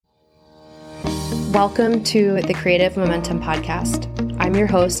Welcome to the Creative Momentum Podcast. I'm your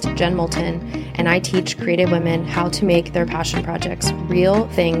host, Jen Moulton, and I teach creative women how to make their passion projects real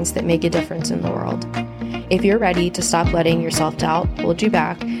things that make a difference in the world. If you're ready to stop letting your self-doubt hold you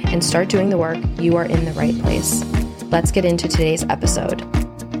back and start doing the work, you are in the right place. Let's get into today's episode.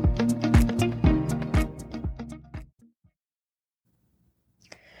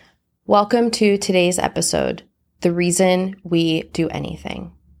 Welcome to today's episode, The Reason We Do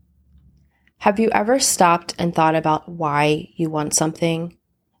Anything. Have you ever stopped and thought about why you want something?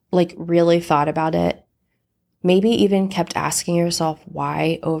 Like really thought about it? Maybe even kept asking yourself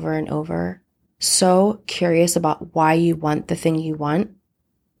why over and over? So curious about why you want the thing you want?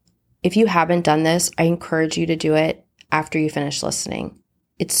 If you haven't done this, I encourage you to do it after you finish listening.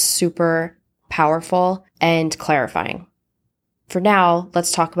 It's super powerful and clarifying. For now,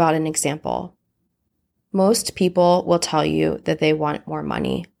 let's talk about an example. Most people will tell you that they want more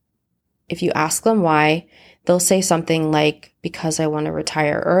money. If you ask them why, they'll say something like, because I want to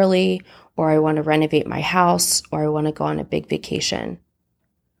retire early, or I want to renovate my house, or I want to go on a big vacation.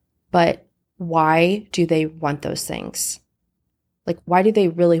 But why do they want those things? Like, why do they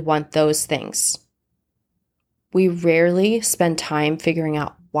really want those things? We rarely spend time figuring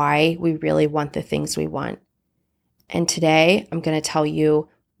out why we really want the things we want. And today, I'm going to tell you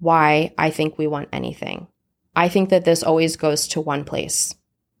why I think we want anything. I think that this always goes to one place.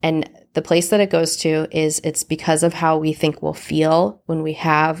 And the place that it goes to is it's because of how we think we'll feel when we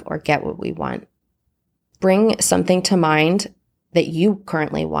have or get what we want. Bring something to mind that you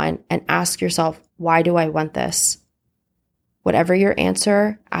currently want and ask yourself, why do I want this? Whatever your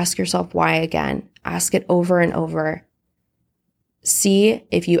answer, ask yourself why again. Ask it over and over. See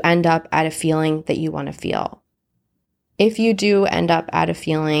if you end up at a feeling that you want to feel. If you do end up at a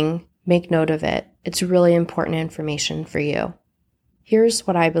feeling, make note of it. It's really important information for you. Here's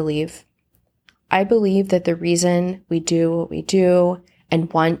what I believe. I believe that the reason we do what we do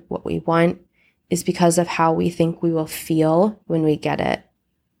and want what we want is because of how we think we will feel when we get it.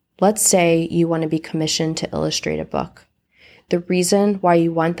 Let's say you want to be commissioned to illustrate a book. The reason why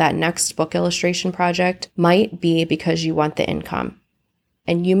you want that next book illustration project might be because you want the income.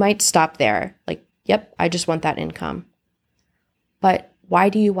 And you might stop there, like, yep, I just want that income. But why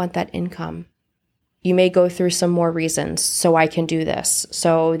do you want that income? You may go through some more reasons. So I can do this.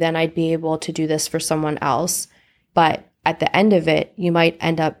 So then I'd be able to do this for someone else. But at the end of it, you might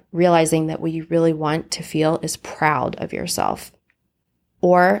end up realizing that what you really want to feel is proud of yourself.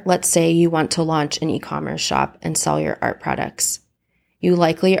 Or let's say you want to launch an e-commerce shop and sell your art products. You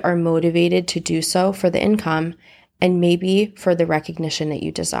likely are motivated to do so for the income and maybe for the recognition that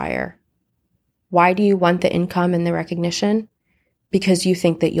you desire. Why do you want the income and the recognition? Because you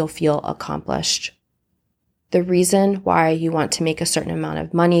think that you'll feel accomplished. The reason why you want to make a certain amount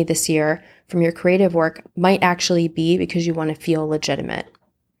of money this year from your creative work might actually be because you want to feel legitimate.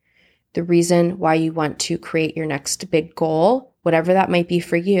 The reason why you want to create your next big goal, whatever that might be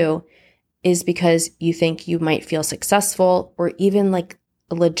for you, is because you think you might feel successful or even like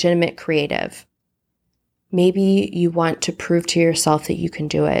a legitimate creative. Maybe you want to prove to yourself that you can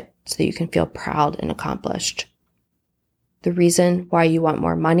do it so that you can feel proud and accomplished. The reason why you want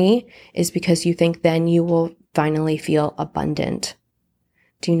more money is because you think then you will finally feel abundant.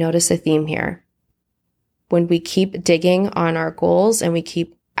 Do you notice a theme here? When we keep digging on our goals and we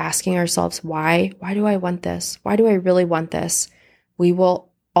keep asking ourselves, why do I want this? Why do I really want this? We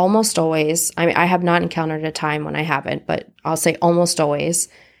will almost always, I have not encountered a time when I haven't, but I'll say almost always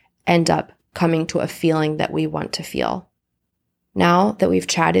end up coming to a feeling that we want to feel. Now that we've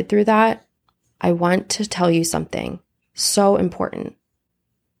chatted through that, I want to tell you something so important.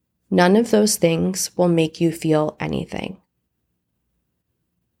 None of those things will make you feel anything.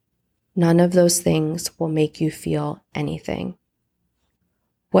 None of those things will make you feel anything.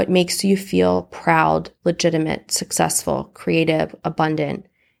 What makes you feel proud, legitimate, successful, creative, abundant,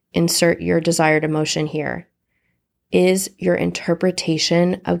 insert your desired emotion here, is your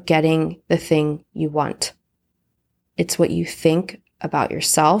interpretation of getting the thing you want. It's what you think about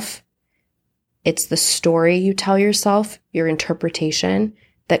yourself. It's the story you tell yourself, your interpretation,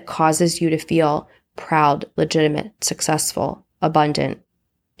 that causes you to feel proud, legitimate, successful, abundant.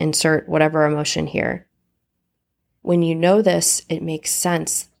 Insert whatever emotion here. When you know this, it makes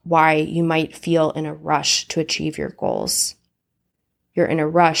sense why you might feel in a rush to achieve your goals. You're in a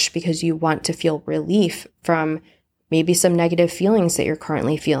rush because you want to feel relief from maybe some negative feelings that you're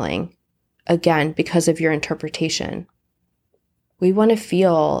currently feeling. Again, because of your interpretation. We want to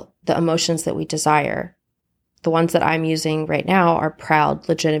feel the emotions that we desire. The ones that I'm using right now are proud,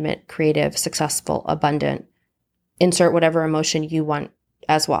 legitimate, creative, successful, abundant. Insert whatever emotion you want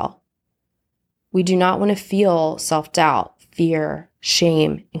as well. We do not want to feel self-doubt, fear,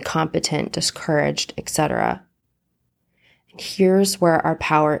 shame, incompetent, discouraged, etc. And here's where our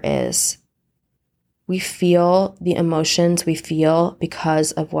power is. We feel the emotions we feel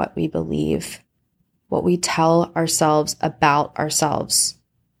because of what we believe, what we tell ourselves about ourselves.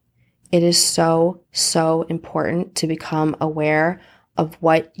 It is so, so important to become aware of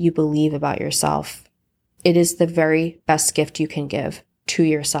what you believe about yourself. It is the very best gift you can give to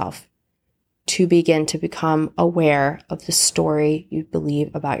yourself, to begin to become aware of the story you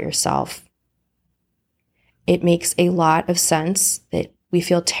believe about yourself. It makes a lot of sense that we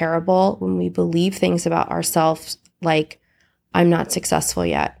feel terrible when we believe things about ourselves like, I'm not successful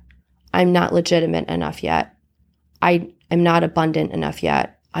yet. I'm not legitimate enough yet. I am not abundant enough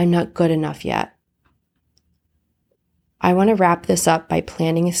yet. I'm not good enough yet. I want to wrap this up by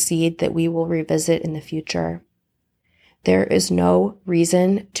planting a seed that we will revisit in the future. There is no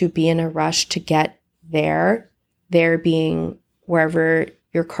reason to be in a rush to get there being wherever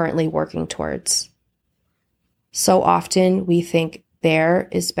you're currently working towards. So often we think there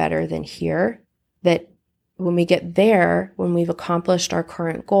is better than here, that when we get there, when we've accomplished our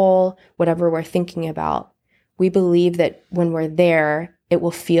current goal, whatever we're thinking about, we believe that when we're there, it will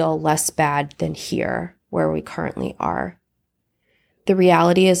feel less bad than here, where we currently are. The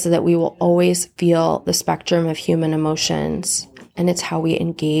reality is that we will always feel the spectrum of human emotions, and it's how we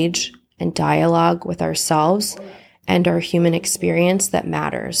engage and dialogue with ourselves and our human experience that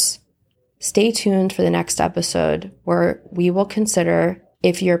matters. Stay tuned for the next episode where we will consider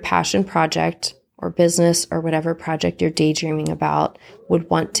if your passion project or business or whatever project you're daydreaming about would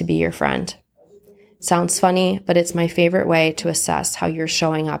want to be your friend. Sounds funny, but it's my favorite way to assess how you're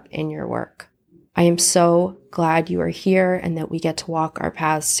showing up in your work. I am so glad you are here and that we get to walk our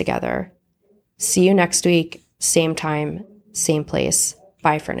paths together. See you next week, same time, same place.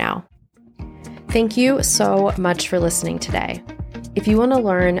 Bye for now. Thank you so much for listening today. If you want to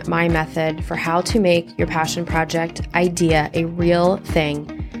learn my method for how to make your passion project idea a real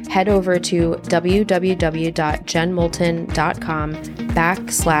thing, head over to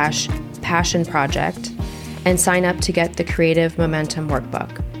www.jenmoulton.com/passion project and sign up to get the Creative Momentum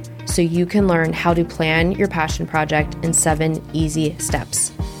Workbook so you can learn how to plan your passion project in 7 easy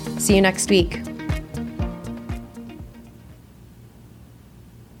steps. See you next week.